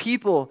time with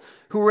people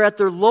who were at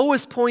their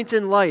lowest point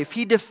in life.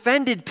 He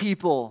defended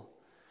people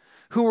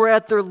who were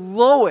at their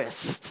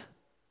lowest,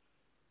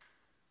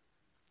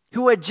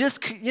 who had just,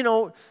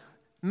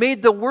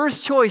 made the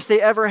worst choice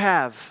they ever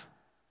have.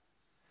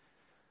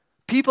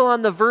 People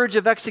on the verge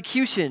of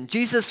execution.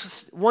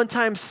 Jesus one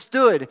time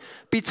stood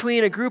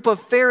between a group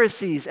of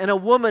Pharisees and a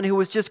woman who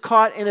was just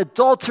caught in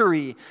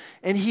adultery,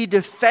 and he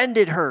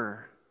defended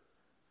her.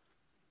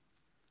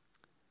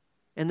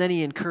 And then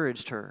he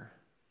encouraged her.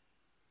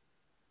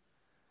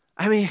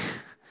 I mean,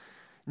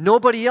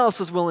 nobody else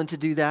was willing to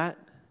do that.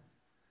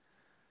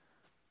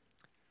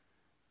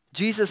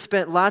 Jesus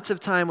spent lots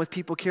of time with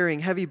people carrying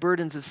heavy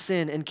burdens of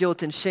sin and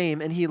guilt and shame,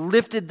 and he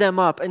lifted them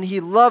up, and he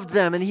loved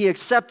them, and he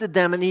accepted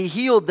them, and he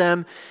healed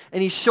them,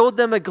 and he showed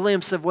them a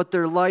glimpse of what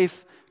their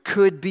life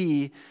could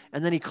be,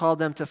 and then he called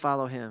them to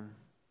follow him.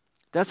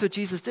 That's what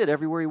Jesus did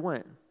everywhere he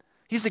went.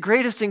 He's the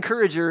greatest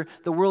encourager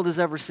the world has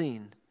ever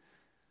seen.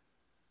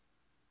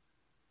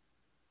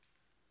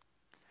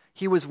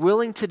 He was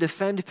willing to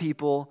defend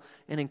people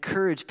and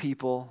encourage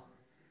people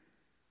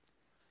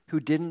who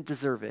didn't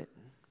deserve it.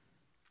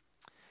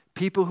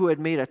 People who had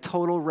made a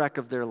total wreck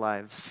of their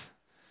lives.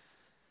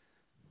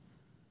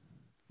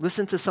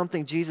 Listen to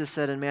something Jesus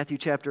said in Matthew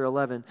chapter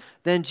 11.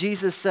 Then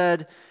Jesus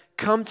said,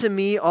 "Come to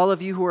me, all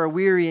of you who are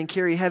weary and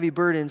carry heavy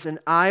burdens, and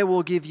I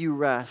will give you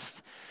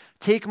rest.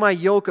 Take my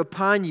yoke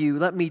upon you,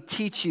 let me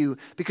teach you,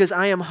 because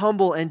I am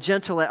humble and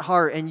gentle at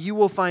heart, and you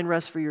will find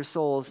rest for your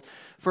souls.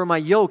 For my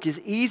yoke is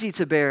easy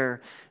to bear,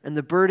 and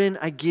the burden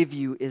I give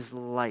you is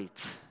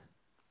light."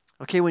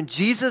 Okay, when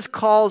Jesus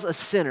calls a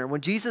sinner, when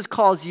Jesus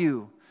calls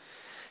you,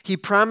 he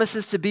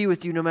promises to be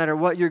with you no matter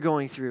what you're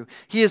going through.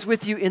 He is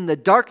with you in the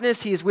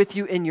darkness. He is with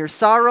you in your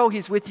sorrow.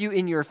 He's with you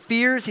in your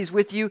fears. He's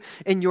with you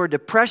in your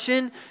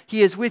depression.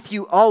 He is with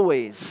you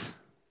always,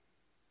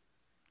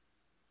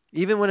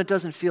 even when it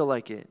doesn't feel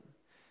like it.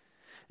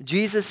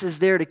 Jesus is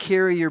there to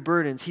carry your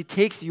burdens. He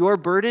takes your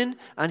burden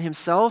on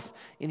himself,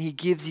 and he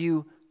gives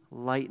you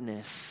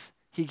lightness.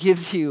 He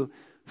gives you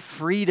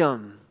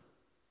freedom.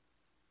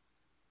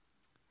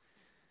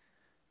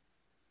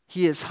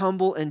 He is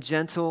humble and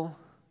gentle,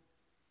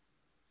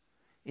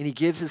 and he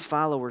gives his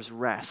followers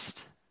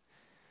rest.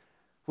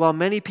 While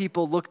many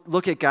people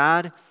look at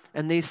God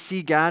and they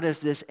see God as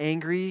this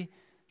angry,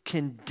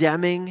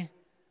 condemning,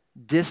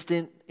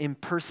 distant,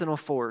 impersonal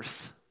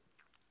force,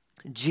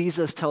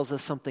 Jesus tells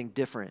us something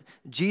different.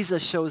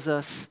 Jesus shows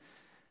us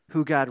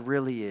who God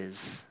really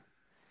is.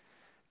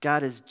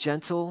 God is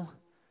gentle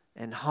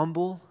and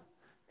humble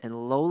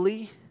and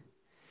lowly,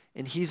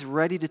 and he's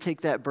ready to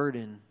take that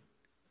burden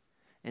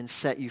and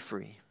set you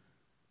free.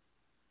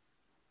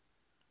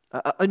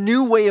 A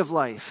new way of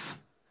life.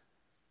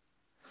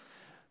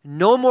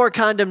 No more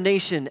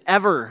condemnation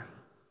ever.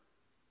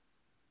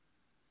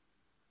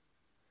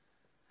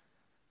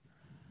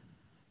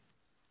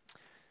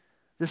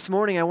 This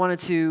morning I wanted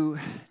to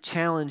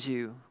challenge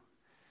you.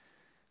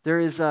 There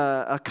is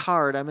a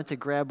card. I meant to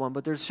grab one,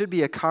 but there should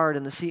be a card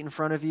in the seat in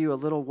front of you, a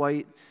little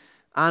white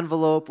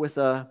envelope with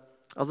a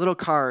little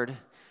card.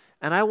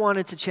 And I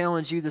wanted to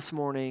challenge you this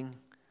morning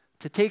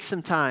to take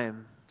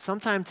sometime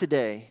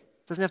today,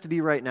 doesn't have to be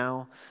right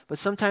now, but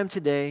sometime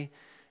today,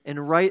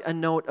 and write a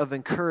note of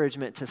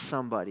encouragement to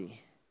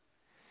somebody.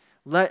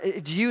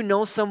 Do you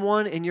know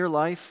someone in your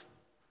life,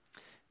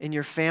 in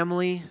your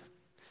family,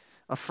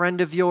 a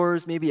friend of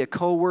yours, maybe a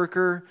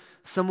coworker,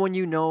 someone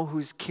you know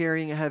who's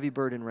carrying a heavy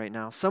burden right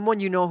now, someone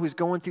you know who's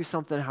going through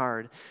something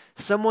hard,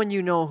 someone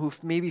you know who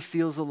maybe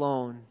feels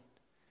alone?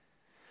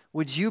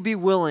 Would you be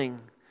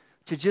willing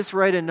to just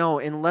write a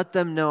note and let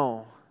them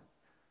know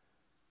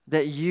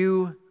that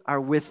you are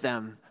with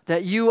them,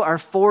 that you are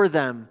for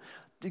them?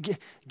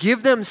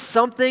 Give them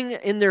something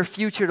in their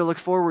future to look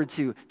forward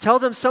to. Tell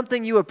them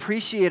something you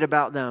appreciate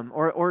about them,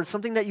 or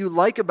something that you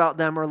like about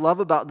them or love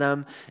about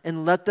them,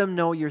 and let them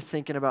know you're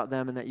thinking about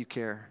them and that you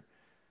care.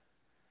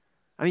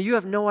 I mean, you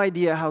have no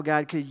idea how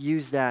God could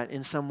use that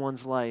in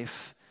someone's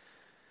life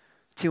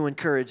to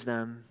encourage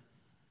them.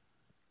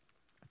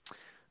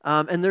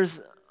 And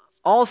there's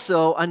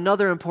also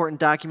another important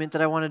document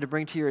that I wanted to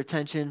bring to your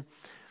attention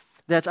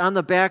that's on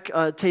the back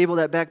table,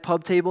 that back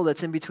pub table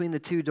that's in between the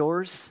two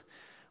doors.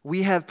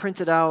 We have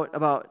printed out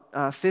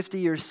about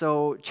 50 or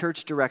so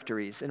church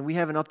directories, and we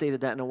haven't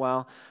updated that in a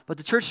while. But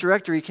the church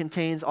directory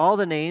contains all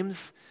the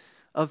names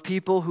of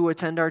people who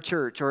attend our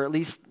church, or at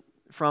least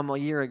from a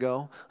year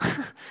ago,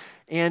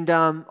 and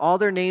all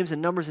their names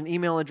and numbers and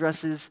email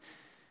addresses.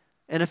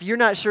 And if you're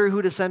not sure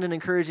who to send an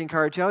encouraging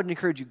card to, I would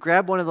encourage you,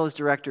 grab one of those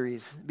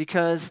directories,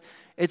 because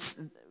it's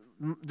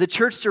the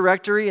church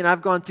directory, and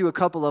I've gone through a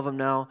couple of them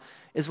now,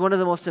 is one of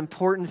the most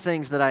important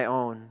things that I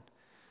own.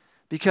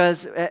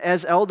 Because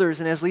as elders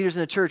and as leaders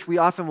in a church, we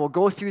often will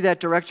go through that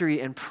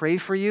directory and pray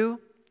for you.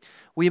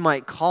 We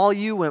might call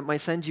you, we might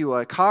send you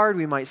a card,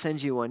 we might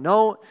send you a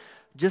note,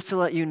 just to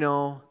let you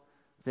know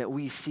that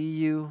we see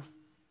you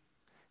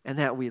and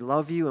that we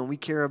love you and we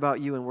care about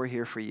you and we're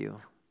here for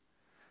you.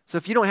 So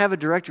if you don't have a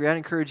directory, I'd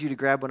encourage you to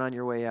grab one on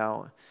your way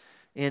out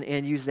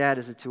and use that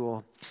as a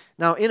tool.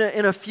 Now,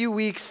 in a few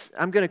weeks,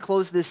 I'm going to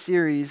close this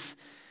series,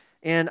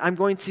 and I'm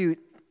going to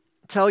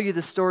tell you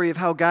the story of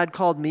how God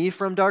called me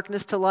from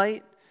darkness to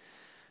light.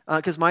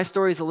 because my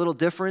story is a little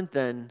different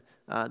than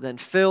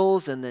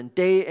Phil's and then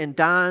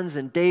Don's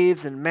and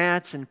Dave's and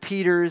Matt's and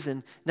Peter's.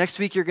 And next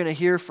week you're going to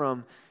hear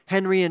from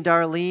Henry and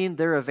Darlene.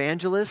 They're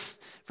evangelists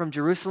from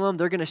Jerusalem.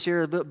 They're going to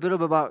share a bit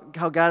about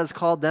how God has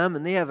called them,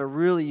 and they have a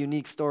really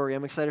unique story.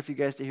 I'm excited for you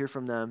guys to hear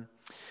from them.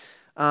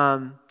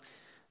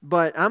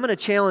 But I'm going to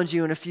challenge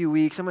you in a few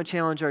weeks. I'm going to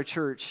challenge our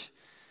church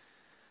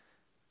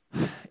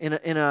in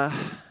a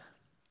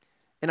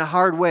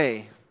hard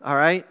way, all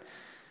right?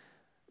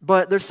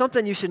 But there's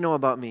something you should know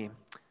about me.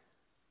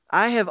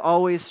 I have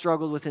always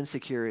struggled with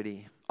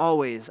insecurity.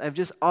 Always. I've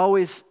just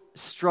always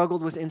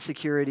struggled with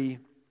insecurity.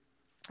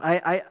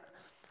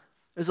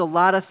 There's a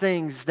lot of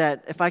things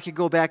that if I could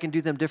go back and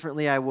do them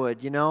differently, I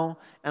would, And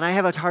I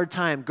have a hard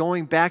time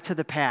going back to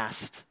the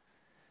past.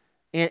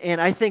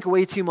 And I think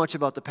way too much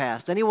about the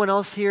past. Anyone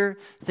else here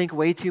think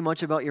way too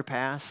much about your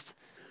past?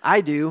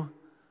 I do.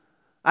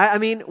 I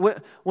mean,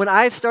 when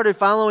I've started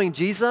following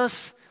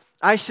Jesus,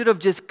 I should have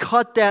just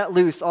cut that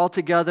loose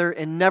altogether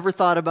and never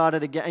thought about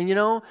it again.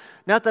 And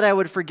not that I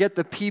would forget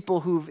the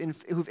people who've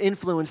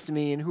influenced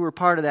me and who were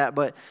part of that,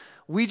 but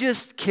we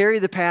just carry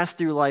the past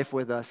through life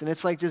with us. And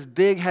it's like this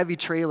big, heavy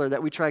trailer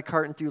that we try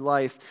carting through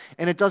life,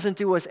 and it doesn't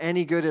do us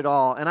any good at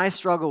all. And I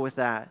struggle with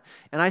that.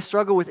 And I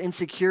struggle with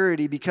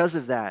insecurity because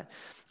of that.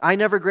 I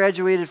never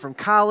graduated from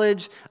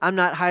college. I'm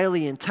not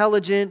highly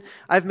intelligent.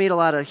 I've made a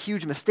lot of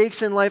huge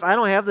mistakes in life. I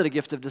don't have the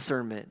gift of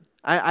discernment.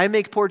 I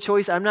make poor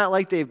choices. I'm not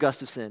like Dave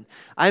Gustafson.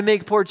 I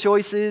make poor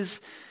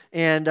choices,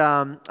 and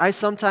I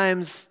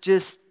sometimes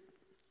just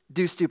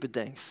do stupid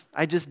things.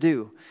 I just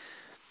do.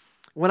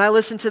 When I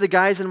listen to the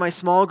guys in my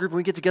small group, when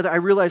we get together, I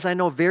realize I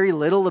know very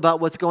little about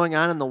what's going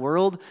on in the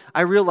world.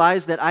 I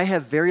realize that I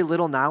have very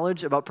little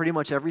knowledge about pretty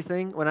much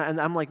everything. And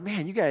I'm like,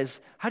 man, you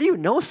guys, how do you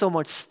know so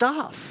much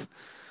stuff?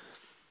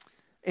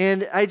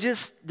 And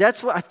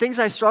that's what things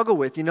I struggle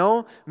with,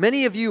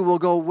 Many of you will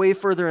go way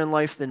further in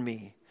life than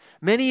me.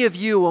 Many of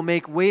you will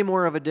make way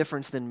more of a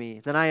difference than me,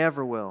 than I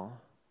ever will.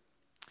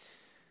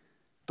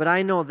 But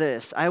I know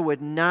this, I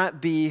would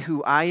not be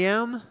who I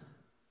am,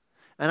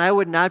 and I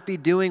would not be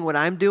doing what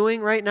I'm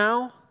doing right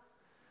now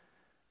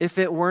if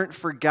it weren't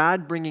for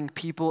God bringing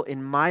people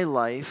in my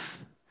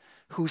life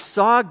who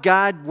saw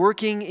God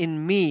working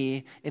in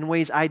me in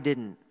ways I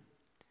didn't.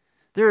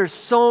 There are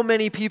so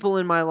many people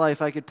in my life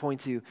I could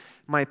point to.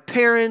 My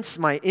parents,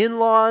 my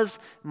in-laws,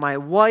 my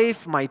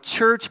wife, my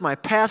church, my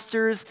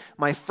pastors,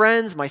 my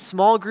friends, my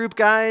small group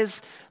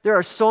guys. There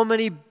are so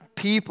many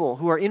people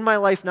who are in my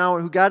life now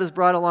and who God has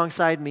brought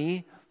alongside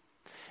me.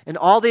 And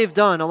all they've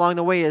done along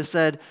the way is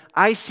said,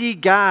 I see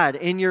God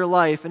in your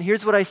life, and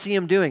here's what I see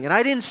him doing. And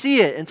I didn't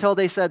see it until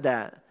they said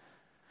that.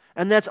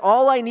 And that's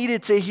all I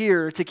needed to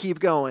hear to keep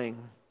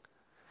going.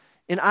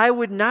 And I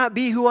would not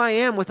be who I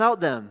am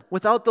without them,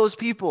 without those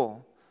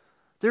people.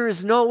 There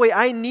is no way.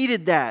 I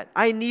needed that.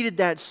 I needed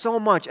that so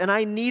much, and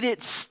I need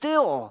it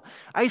still.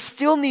 I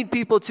still need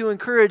people to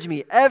encourage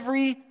me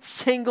every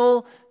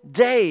single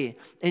day,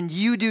 and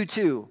you do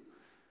too.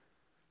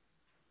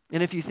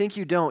 And if you think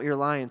you don't, you're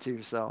lying to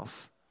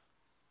yourself.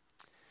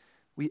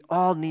 We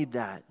all need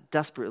that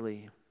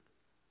desperately.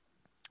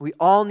 We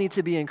all need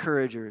to be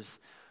encouragers.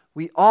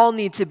 We all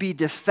need to be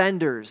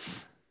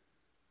defenders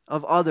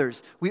of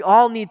others. We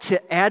all need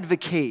to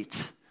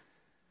advocate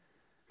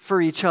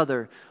for each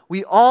other.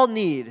 We all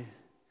need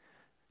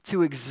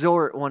to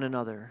exhort one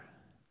another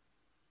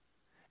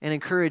and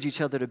encourage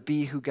each other to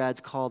be who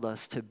God's called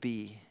us to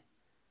be.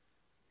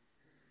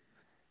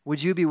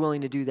 Would you be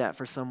willing to do that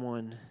for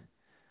someone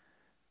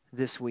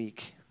this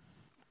week?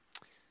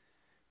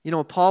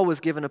 Paul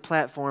was given a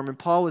platform, and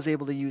Paul was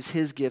able to use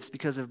his gifts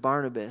because of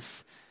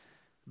Barnabas.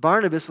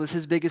 Barnabas was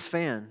his biggest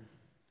fan.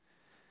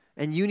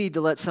 And you need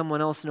to let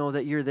someone else know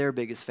that you're their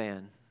biggest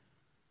fan.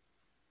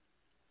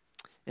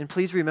 And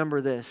please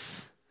remember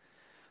this.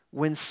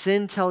 When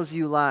sin tells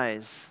you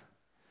lies,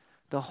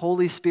 the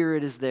Holy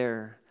Spirit is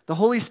there. The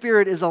Holy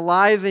Spirit is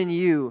alive in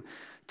you,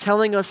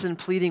 telling us and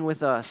pleading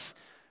with us,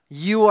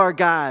 you are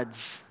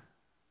God's.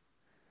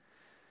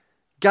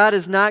 God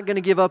is not going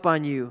to give up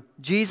on you.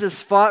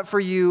 Jesus fought for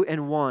you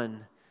and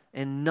won,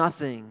 and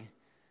nothing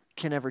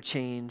can ever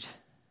change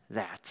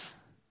that.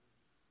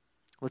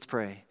 Let's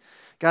pray.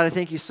 God, I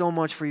thank you so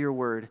much for your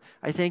word.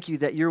 I thank you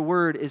that your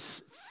word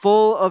is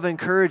full of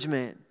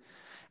encouragement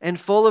and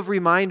full of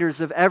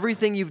reminders of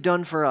everything you've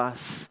done for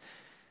us.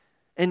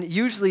 And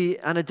usually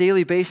on a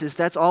daily basis,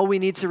 that's all we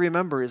need to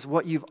remember is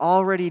what you've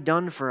already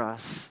done for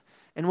us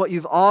and what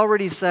you've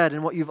already said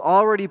and what you've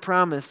already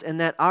promised, and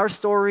that our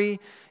story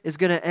is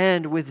going to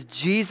end with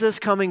Jesus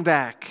coming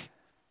back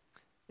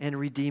and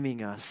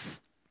redeeming us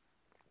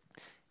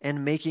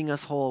and making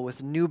us whole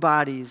with new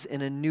bodies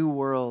in a new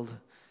world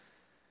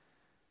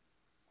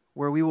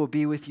where we will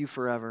be with you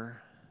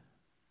forever.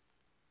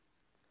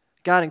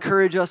 God,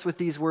 encourage us with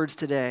these words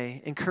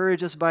today.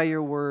 Encourage us by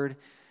your word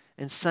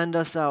and send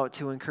us out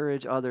to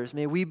encourage others.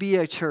 May we be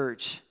a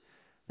church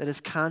that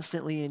is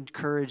constantly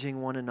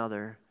encouraging one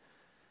another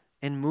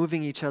and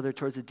moving each other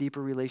towards a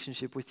deeper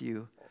relationship with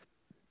you.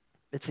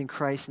 It's in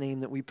Christ's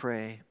name that we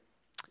pray.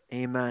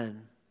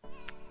 Amen.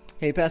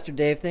 Hey, Pastor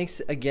Dave, thanks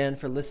again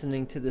for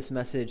listening to this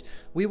message.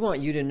 We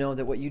want you to know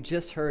that what you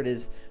just heard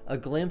is a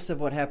glimpse of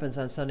what happens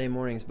on Sunday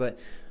mornings, but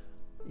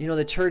you know,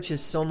 the church is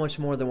so much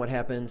more than what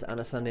happens on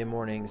a Sunday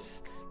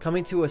mornings.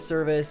 Coming to a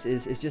service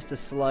is just a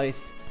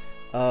slice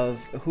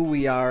of who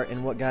we are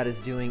and what God is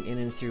doing in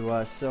and through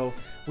us. So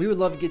we would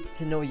love to get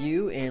to know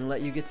you and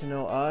let you get to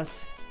know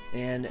us.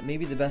 And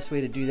maybe the best way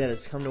to do that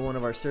is come to one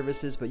of our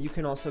services, but you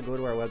can also go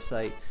to our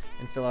website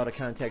and fill out a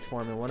contact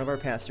form, and one of our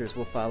pastors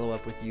will follow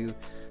up with you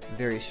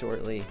very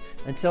shortly.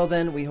 Until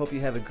then, we hope you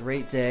have a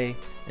great day,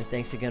 and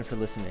thanks again for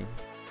listening.